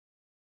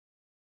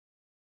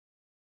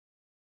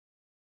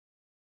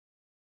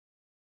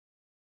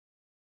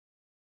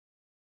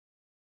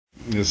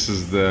This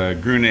is the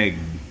Gruneg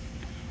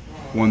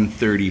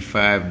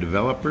 135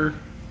 developer.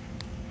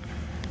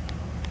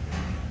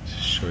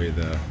 Just show you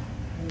the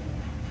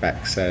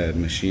back side of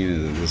the machine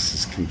as this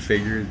is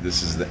configured.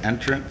 This is the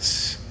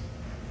entrance.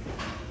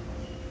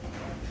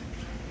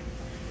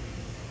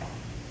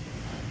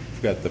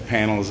 We've got the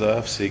panels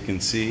off so you can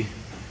see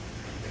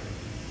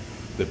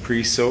the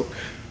pre-soak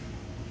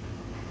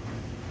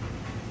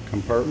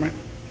compartment.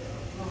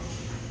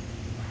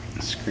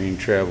 The screen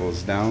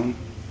travels down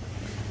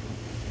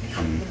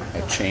on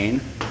a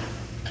chain,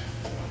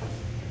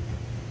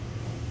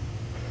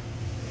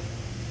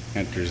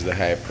 enters the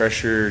high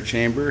pressure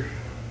chamber,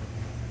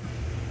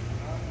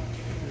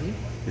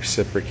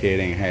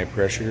 reciprocating high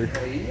pressure,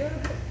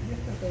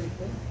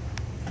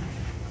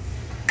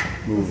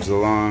 moves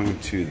along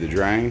to the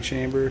drying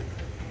chamber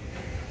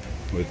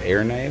with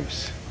air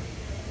knives,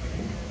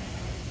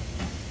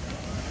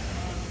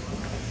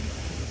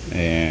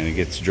 and it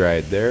gets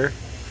dried there,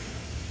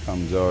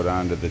 comes out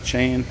onto the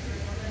chain.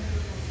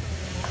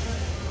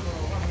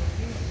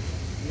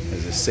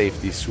 There's a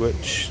safety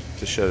switch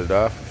to shut it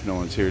off if no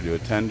one's here to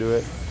attend to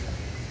it.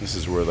 This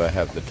is where they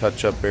have the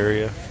touch-up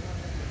area.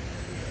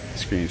 The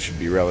screen should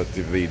be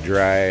relatively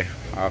dry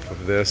off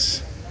of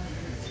this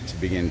to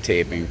begin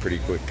taping pretty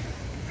quick.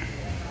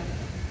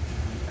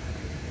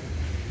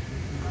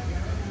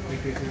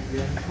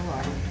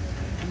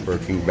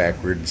 Working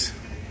backwards.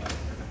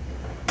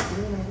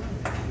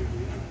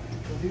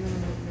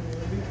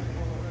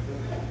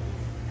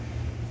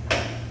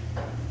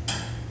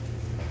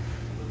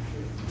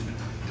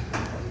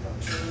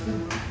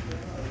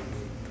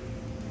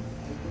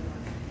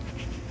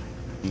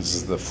 This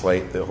is the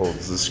flight that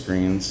holds the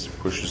screens,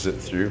 pushes it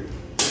through.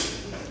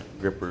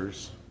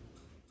 Grippers.